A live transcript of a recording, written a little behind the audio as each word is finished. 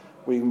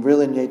We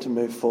really need to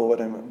move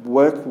forward and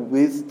work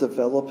with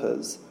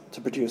developers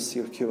to produce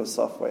secure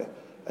software.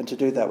 And to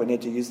do that, we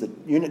need to use the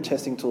unit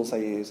testing tools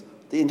they use,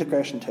 the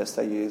integration tests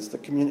they use, the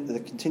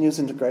continuous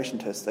integration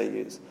tests they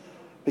use,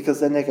 because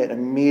then they get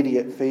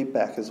immediate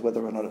feedback as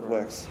whether or not it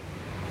works.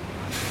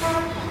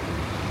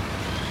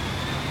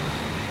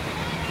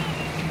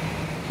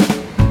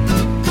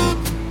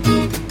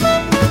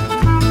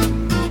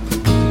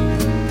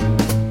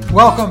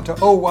 Welcome to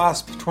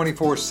OWASP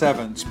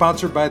 24/7,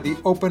 sponsored by the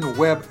Open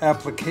Web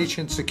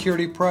Application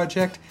Security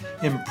Project,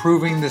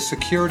 improving the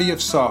security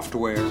of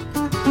software.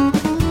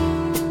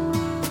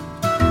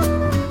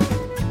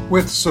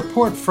 With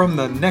support from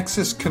the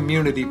Nexus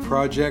Community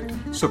Project,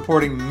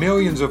 supporting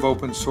millions of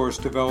open source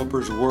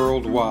developers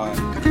worldwide.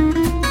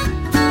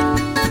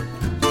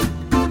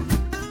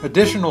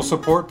 Additional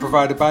support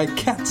provided by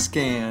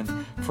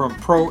CAT-SCAN from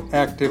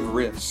Proactive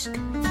Risk.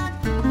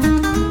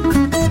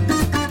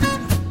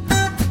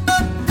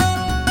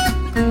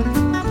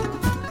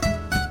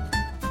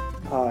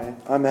 Hi,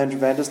 I'm Andrew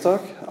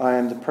Vanderstock. I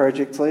am the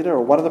project leader,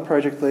 or one of the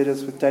project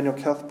leaders with Daniel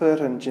Cuthbert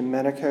and Jim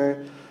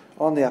Manico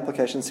on the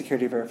Application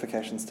Security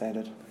Verification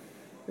Standard.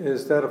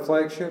 Is that a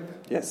flagship?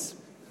 Yes.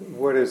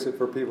 What is it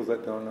for people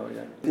that don't know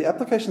yet? The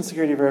Application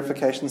Security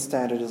Verification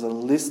Standard is a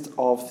list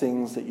of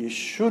things that you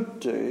should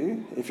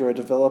do if you're a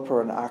developer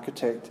or an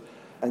architect,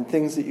 and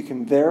things that you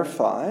can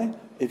verify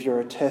if you're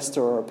a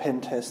tester or a pen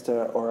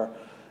tester or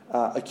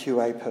a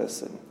QA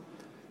person.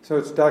 So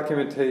it's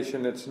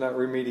documentation, it's not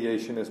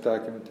remediation, it's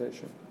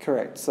documentation.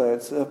 Correct. So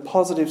it's a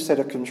positive set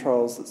of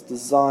controls that's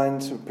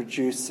designed to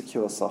produce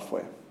secure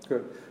software.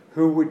 Good.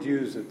 Who would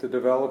use it? The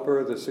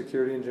developer, the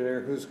security engineer?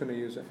 Who's going to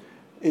use it?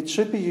 It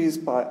should be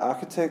used by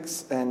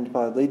architects and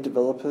by lead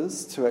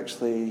developers to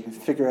actually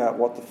figure out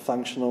what the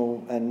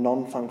functional and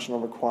non-functional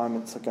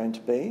requirements are going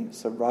to be.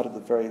 So right at the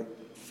very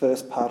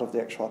first part of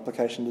the actual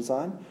application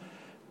design.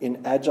 In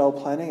agile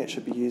planning, it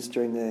should be used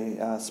during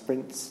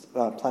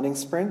the planning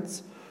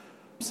sprints.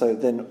 So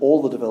then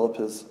all the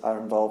developers are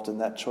involved in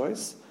that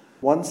choice.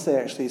 Once they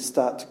actually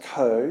start to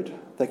code,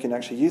 they can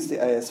actually use the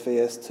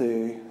ASVS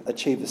to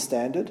achieve the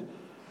standard.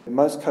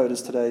 Most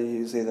coders today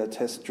use either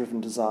test-driven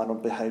design or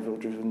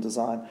behavioural-driven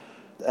design.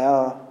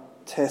 Our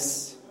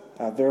tests,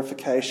 our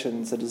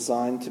verifications are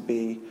designed to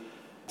be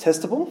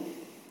testable,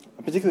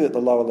 particularly at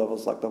the lower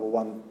levels like level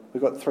 1.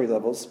 We've got 3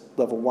 levels.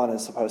 Level 1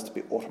 is supposed to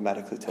be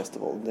automatically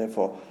testable, and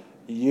therefore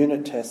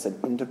unit tests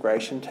and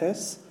integration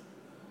tests.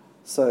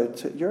 So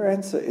your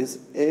answer is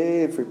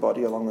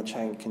everybody along the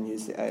chain can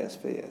use the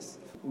ASVS.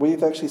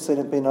 We've actually seen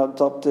it being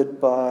adopted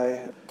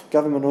by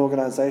government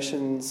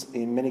organisations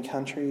in many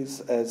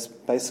countries as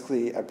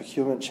basically a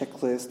procurement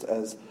checklist,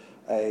 as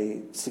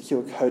a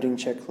secure coding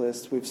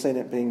checklist. We've seen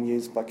it being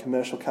used by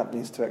commercial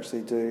companies to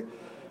actually do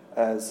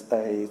as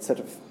a set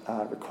of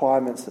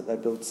requirements that they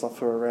build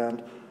software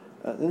around.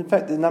 In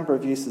fact, the number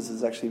of uses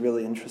is actually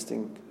really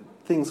interesting,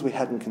 things we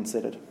hadn't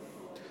considered.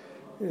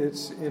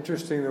 It's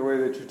interesting the way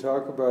that you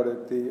talk about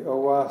it. The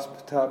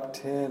OWASP Top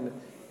 10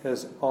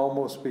 has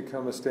almost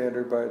become a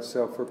standard by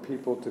itself for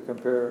people to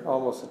compare,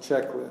 almost a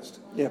checklist.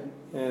 Yep.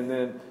 And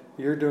then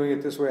you're doing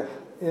it this way.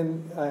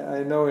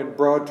 I know in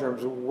broad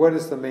terms, what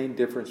is the main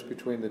difference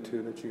between the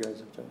two that you guys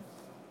have done?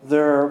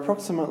 There are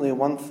approximately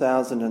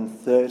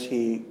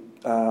 1,030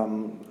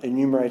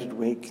 enumerated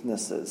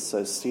weaknesses,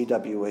 so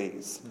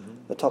CWEs. Mm-hmm.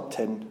 The top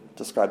 10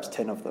 describes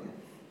 10 of them.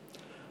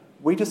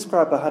 We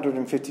describe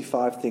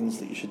 155 things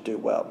that you should do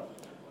well.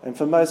 And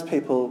for most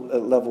people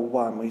at level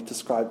 1, we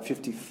describe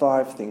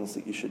 55 things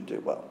that you should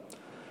do well.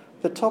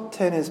 The top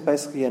 10 is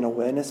basically an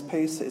awareness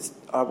piece.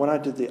 When I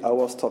did the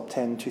OWASP Top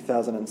 10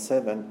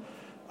 2007,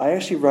 I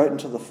actually wrote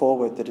into the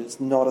foreword that it's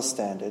not a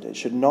standard. It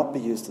should not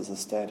be used as a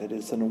standard.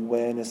 It's an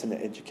awareness and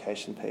an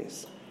education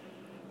piece.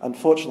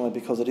 Unfortunately,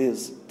 because it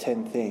is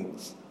 10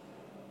 things,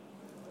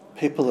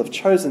 people have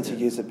chosen to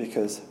use it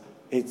because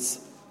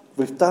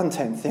we've done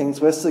 10 things,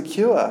 we're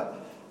secure.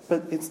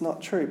 But it's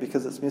not true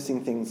because it's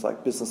missing things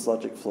like business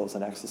logic flaws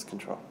and access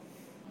control.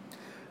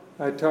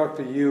 I talked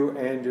to you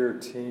and your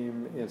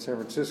team in San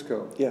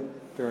Francisco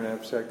during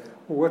AppSec.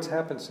 What's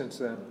happened since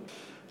then?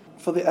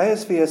 For the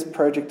ASVS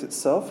project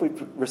itself,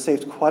 we've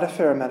received quite a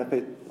fair amount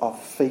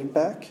of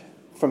feedback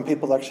from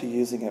people actually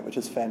using it, which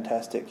is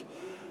fantastic.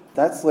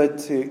 That's led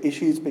to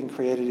issues being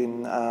created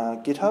in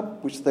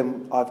GitHub, which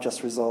then I've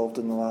just resolved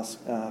in the last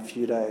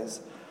few days.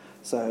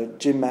 So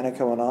Jim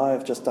Manico and I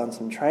have just done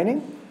some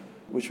training,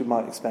 which we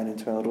might expand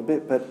into a little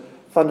bit, but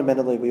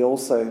fundamentally we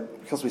also,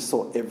 because we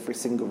saw every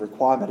single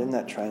requirement in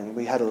that training,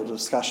 we had a little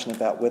discussion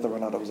about whether or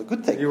not it was a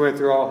good thing. You went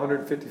through all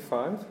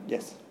 155?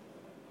 Yes.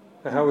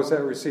 And how was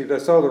that received? I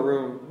saw the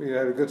room, you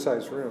had a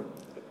good-sized room.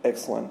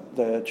 Excellent.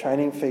 The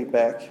training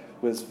feedback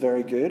was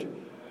very good.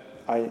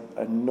 I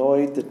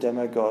annoyed the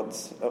demo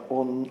gods.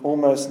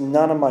 Almost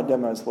none of my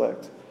demos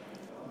worked.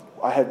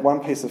 I had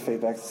one piece of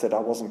feedback that said I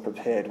wasn't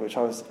prepared, which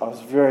I was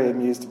very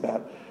amused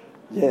about.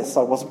 Yes,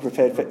 I wasn't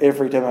prepared for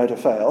every demo to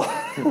fail.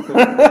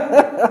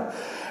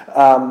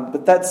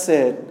 But that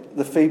said,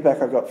 the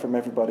feedback I got from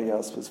everybody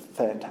else was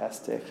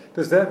fantastic.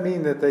 Does that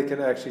mean that they can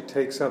actually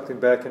take something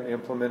back and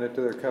implement it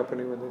to their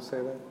company when they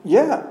say that?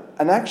 Yeah,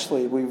 and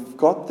actually we've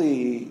got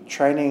the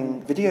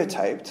training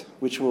videotaped,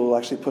 which we'll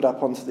actually put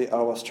up onto the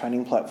OWASP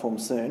training platform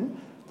soon.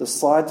 The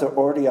slides are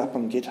already up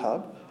on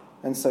GitHub,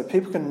 and so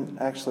people can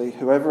actually,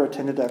 whoever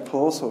attended our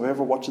course or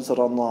whoever watches it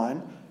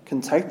online,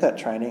 can take that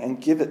training and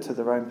give it to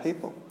their own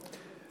people.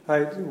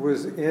 I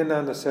was in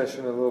on the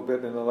session a little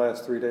bit in the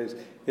last 3 days.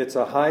 It's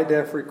a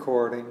high-def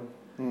recording.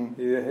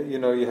 You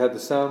had the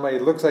sound.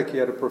 It looks like you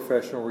had a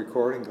professional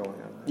recording going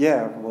on.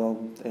 Yeah,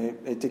 well,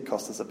 it did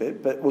cost us a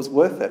bit, but it was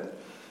worth it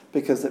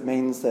because it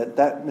means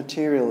that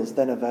material is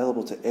then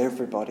available to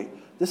everybody.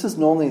 This is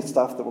normally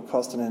stuff that will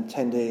cost an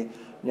attendee,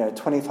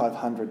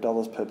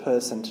 $2,500 per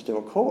person to do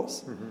a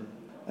course. Mm-hmm.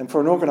 And for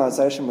an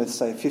organisation with,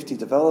 say, 50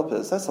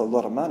 developers, that's a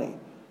lot of money.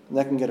 And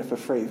they can get it for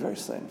free very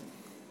soon.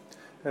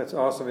 That's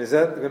awesome. Is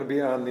that going to be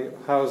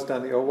housed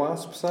on the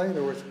OWASP site,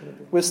 or where's it going to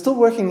be? We're still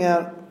working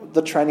out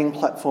the training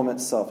platform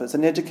itself. It's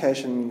an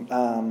education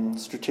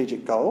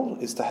strategic goal,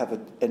 is to have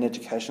an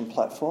education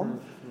platform,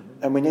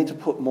 and we need to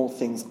put more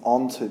things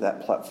onto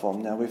that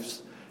platform. Now,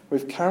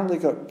 we've currently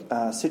got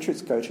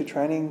Citrix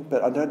GoToTraining,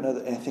 but I don't know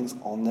that anything's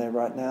on there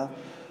right now.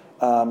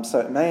 So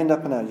it may end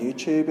up on our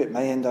YouTube, it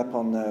may end up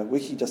on the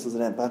wiki just as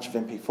a bunch of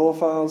MP4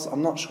 files.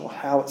 I'm not sure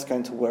how it's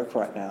going to work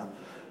right now.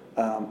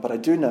 But I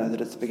do know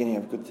that it's the beginning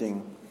of a good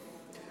thing.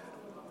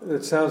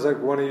 It sounds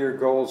like one of your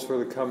goals for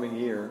the coming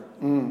year.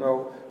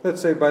 Well,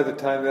 let's say by the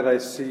time that I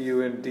see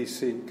you in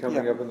DC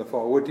coming up in the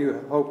fall, what do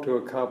you hope to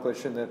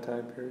accomplish in that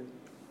time period?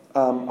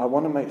 I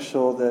want to make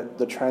sure that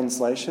the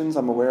translations,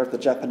 I'm aware of the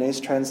Japanese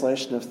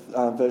translation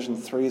of version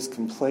 3 is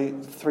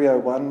complete.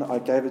 301, I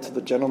gave it to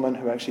the gentleman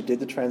who actually did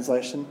the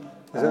translation.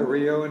 Is that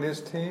Rio and his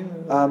team?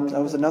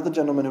 There was another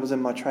gentleman who was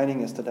in my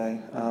training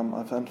yesterday.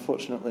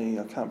 Unfortunately,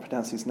 I can't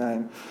pronounce his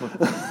name.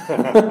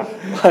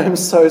 I'm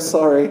so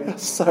sorry.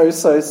 So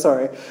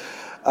sorry.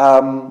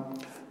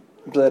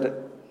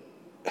 But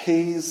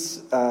he's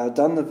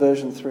done the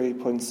version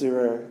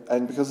 3.0,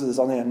 and because there's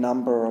only a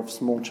number of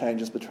small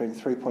changes between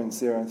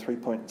 3.0 and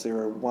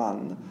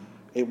 3.01,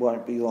 it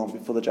won't be long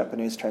before the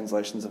Japanese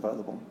translation is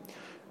available.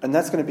 And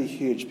that's going to be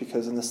huge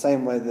because in the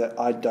same way that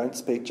I don't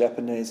speak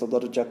Japanese, a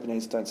lot of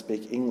Japanese don't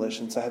speak English,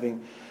 and so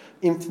having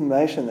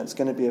information that's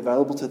going to be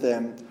available to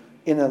them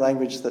in a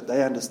language that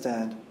they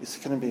understand is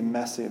going to be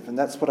massive, and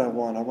that's what I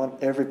want. I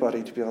want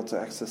everybody to be able to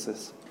access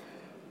this.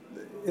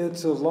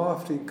 It's a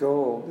lofty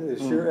goal.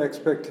 Is your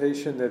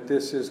expectation that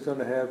this is going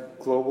to have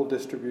global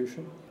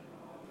distribution?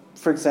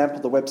 For example,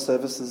 the web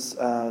services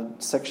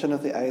section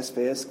of the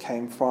ASVS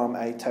came from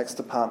a tax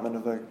department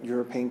of a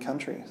European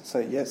country. So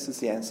yes is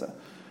the answer.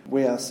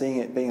 We are seeing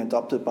it being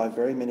adopted by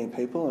very many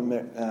people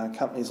and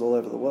companies all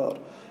over the world.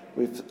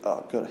 We've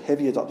got a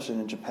heavy adoption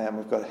in Japan.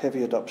 We've got a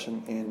heavy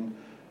adoption in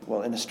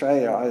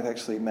Australia. I've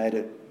actually made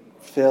it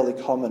fairly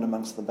common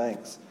amongst the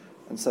banks.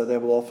 And so they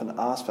will often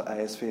ask for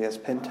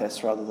ASVS pen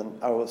tests rather than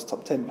OWASP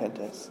Top 10 pen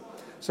tests.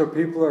 So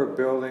people are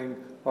building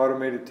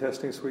automated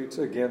testing suites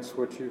against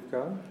what you've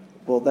got?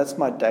 Well, that's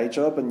my day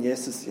job, and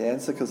yes is the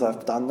answer because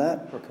I've done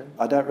that. Okay.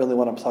 I don't really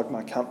want to plug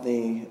my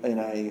company in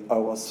a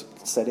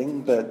OWASP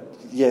setting, but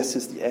yes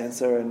is the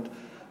answer, and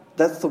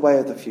that's the way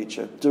of the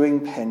future.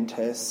 Doing pen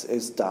tests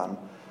is done.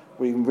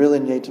 We really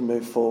need to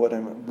move forward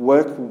and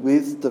work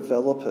with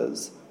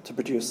developers to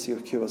produce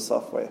secure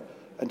software.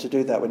 And to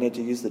do that, we need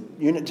to use the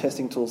unit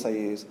testing tools they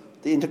use,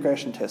 the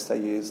integration tests they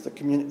use, the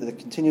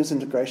continuous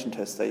integration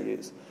tests they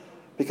use,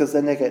 because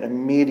then they get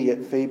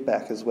immediate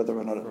feedback as whether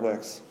or not it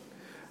works.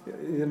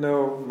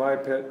 My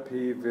pet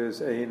peeve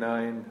is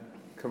A9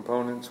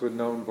 components with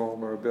known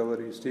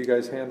vulnerabilities. Do you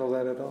guys handle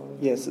that at all?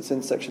 Yes, it's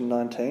in section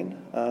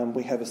 19.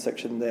 We have a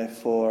section there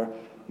for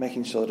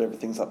making sure that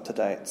everything's up to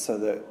date, so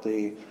that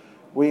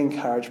we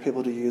encourage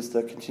people to use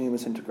the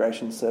continuous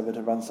integration server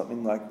to run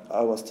something like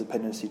OWASP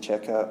Dependency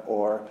Checker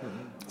or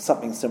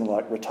something similar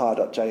like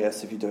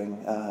retire.js if you're doing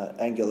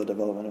Angular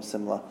development or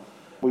similar.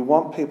 We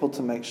want people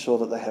to make sure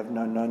that they have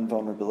no known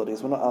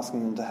vulnerabilities. We're not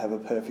asking them to have a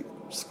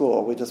perfect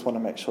score. We just want to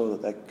make sure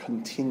that they're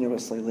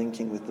continuously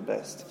linking with the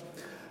best.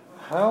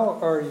 How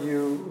are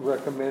you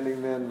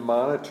recommending then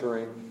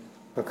monitoring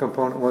a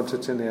component once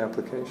it's in the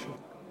application?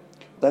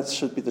 That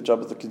should be the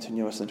job of the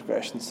continuous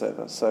integration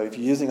server. So if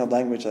you're using a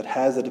language that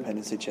has a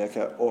dependency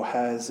checker or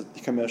has a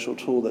commercial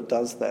tool that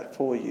does that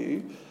for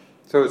you...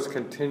 So it's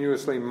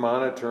continuously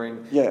monitoring.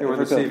 When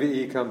the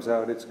CVE comes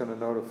out, it's going to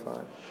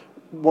notify.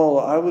 Well,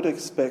 I would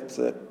expect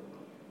that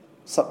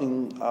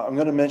something... I'm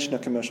going to mention a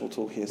commercial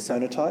tool here,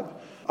 Sonatype.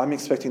 I'm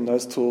expecting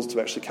those tools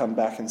to actually come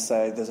back and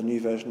say there's a new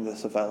version of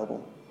this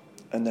available,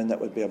 and then that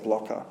would be a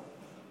blocker.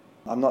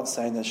 I'm not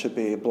saying there should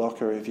be a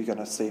blocker if you're going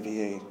to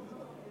CVE,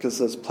 because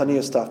there's plenty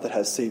of stuff that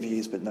has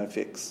CVEs but no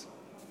fix.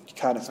 You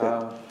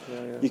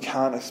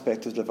can't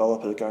expect a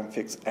developer to go and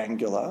fix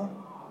Angular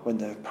when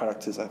their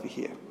product is over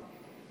here.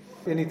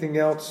 Anything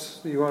else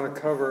you want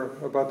to cover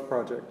about the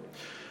project?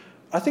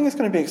 I think it's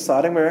going to be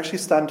exciting. We're actually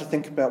starting to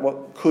think about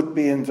what could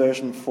be in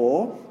version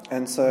 4.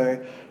 And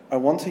so I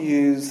want to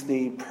use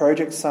the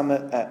Project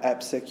Summit at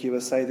AppSec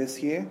USA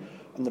this year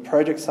and the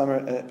Project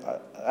Summit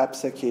at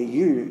AppSec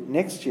EU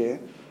next year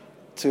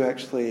to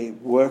actually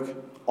work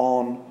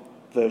on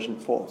version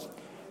 4.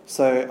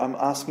 So I'm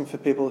asking for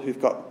people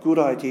who've got good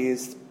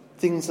ideas,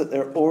 things that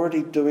they're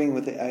already doing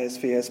with the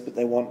ASVS, but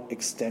they want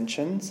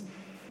extensions.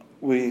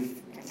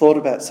 We've thought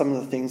about some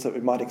of the things that we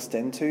might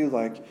extend to,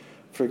 like,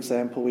 for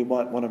example, we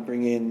might want to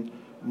bring in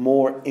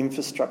more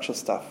infrastructure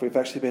stuff. We've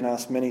actually been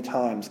asked many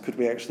times, could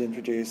we actually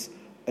introduce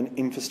an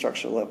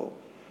infrastructure level?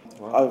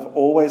 Wow. I've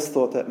always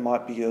thought that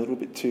might be a little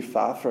bit too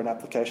far for an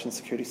application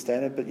security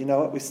standard, but you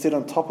know what? We sit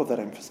on top of that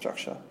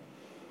infrastructure.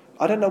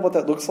 I don't know what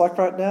that looks like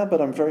right now,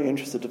 but I'm very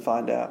interested to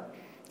find out.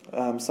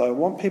 So I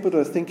want people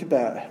to think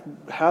about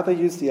how they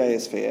use the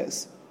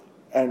ASVS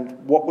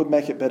and what would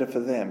make it better for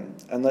them.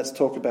 And let's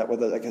talk about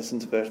whether that gets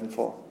into version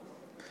 4.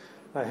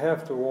 I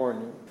have to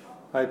warn you.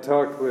 I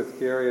talked with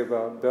Gary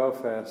about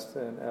Belfast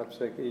and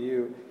AppSec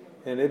EU,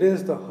 and it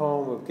is the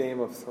home of Game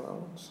of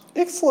Thrones.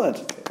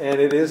 Excellent. And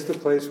it is the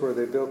place where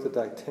they built the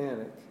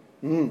Titanic.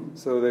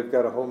 So they've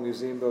got a whole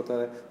museum built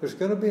on it. There's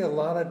going to be a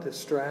lot of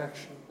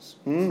distractions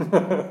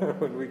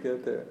when we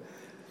get there.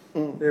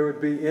 It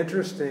would be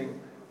interesting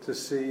to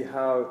see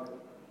how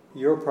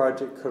your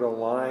project could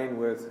align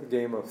with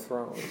Game of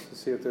Thrones, to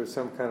see if there's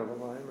some kind of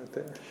alignment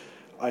there.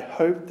 I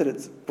hope that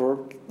it's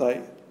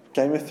like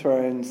Game of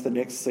Thrones, the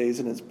next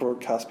season is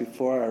broadcast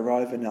before I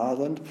arrive in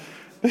Ireland.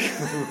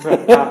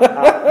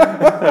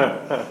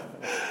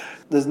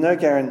 There's no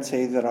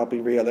guarantee that I'll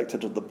be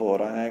re-elected to the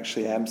board. I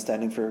actually am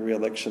standing for a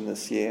re-election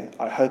this year.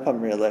 I hope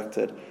I'm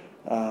re-elected,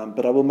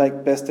 but I will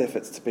make best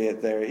efforts to be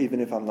there, even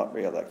if I'm not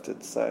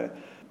re-elected. So,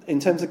 in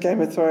terms of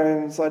Game of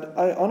Thrones,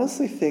 I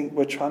honestly think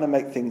we're trying to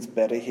make things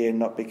better here,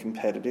 not be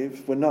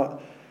competitive. We're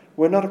not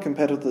a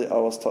competitor to the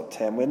OWASP Top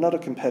 10. We're not a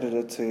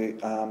competitor to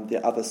the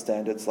other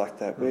standards like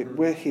that.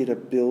 We're here to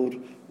build.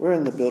 We're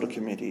in the builder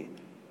committee,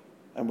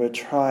 and we're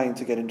trying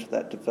to get into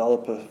that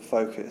developer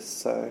focus.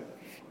 So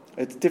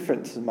it's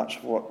different to much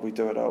of what we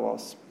do at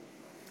OWASP.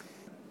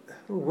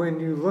 When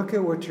you look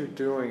at what you're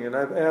doing, and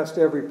I've asked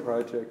every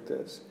project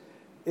this,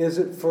 is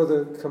it for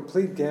the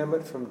complete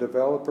gamut from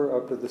developer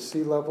up to the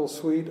C-level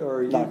suite, or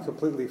are you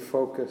completely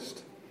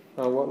focused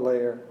on what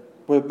layer?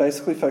 We're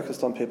basically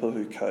focused on people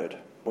who code.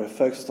 We're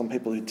focused on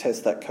people who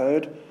test that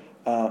code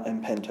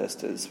and pen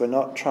testers. We're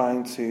not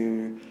trying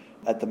to,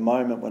 at the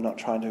moment, we're not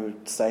trying to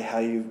say how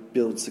you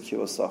build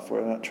secure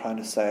software. We're not trying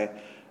to say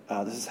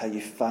this is how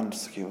you fund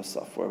secure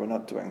software. We're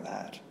not doing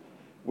that.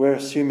 We're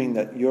assuming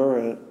that you're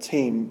a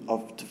team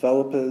of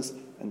developers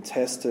and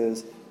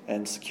testers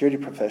and security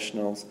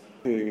professionals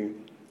who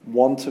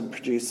want to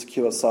produce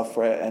secure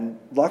software, and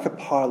like a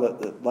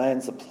pilot that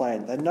lands a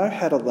plane, they know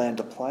how to land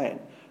a plane,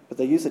 but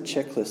they use a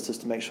checklist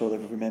just to make sure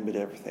they've remembered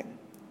everything.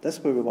 That's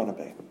where we want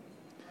to be.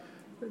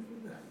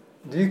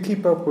 Do you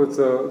keep up with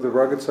the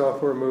rugged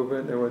software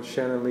movement and what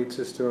Shannon Leitz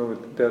is doing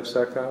with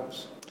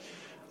DevSecOps?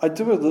 I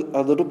do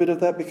a little bit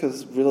of that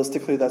because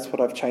realistically that's what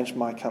I've changed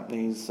my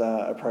company's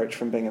approach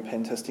from being a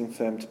pen testing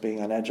firm to being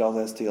an agile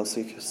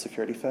SDLC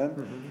security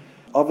firm.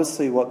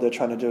 Obviously what they're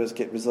trying to do is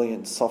get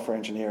resilient software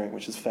engineering,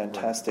 which is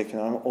fantastic,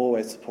 and I'm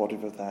always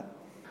supportive of that.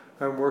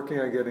 I'm working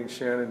on getting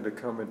Shannon to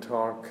come and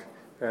talk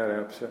at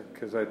AppSec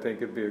because I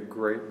think it'd be a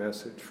great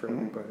message for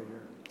everybody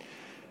here.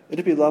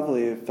 It'd be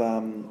lovely if,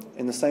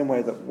 in the same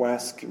way that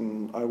WASC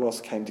and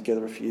OWASP came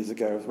together a few years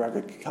ago, if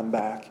Rugged could come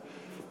back.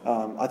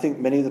 I think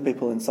many of the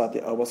people inside the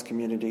OWASP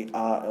community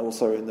are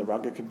also in the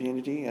Rugged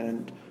community,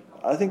 and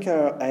I think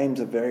our aims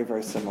are very,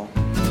 very similar.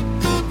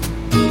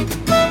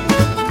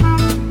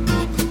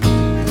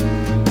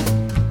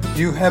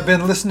 You have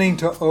been listening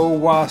to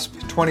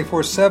OWASP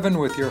 24/7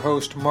 with your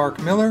host Mark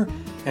Miller,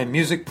 and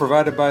music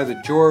provided by the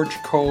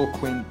George Cole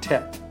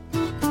Quintet.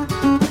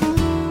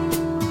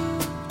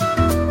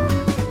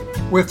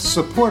 With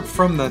support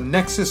from the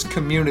Nexus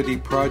Community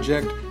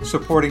Project,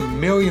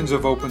 supporting millions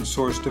of open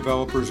source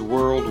developers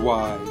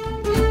worldwide.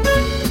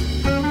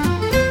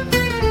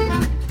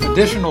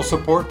 Additional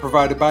support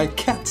provided by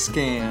CAT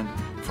Scan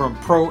from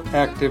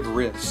Proactive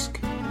Risk.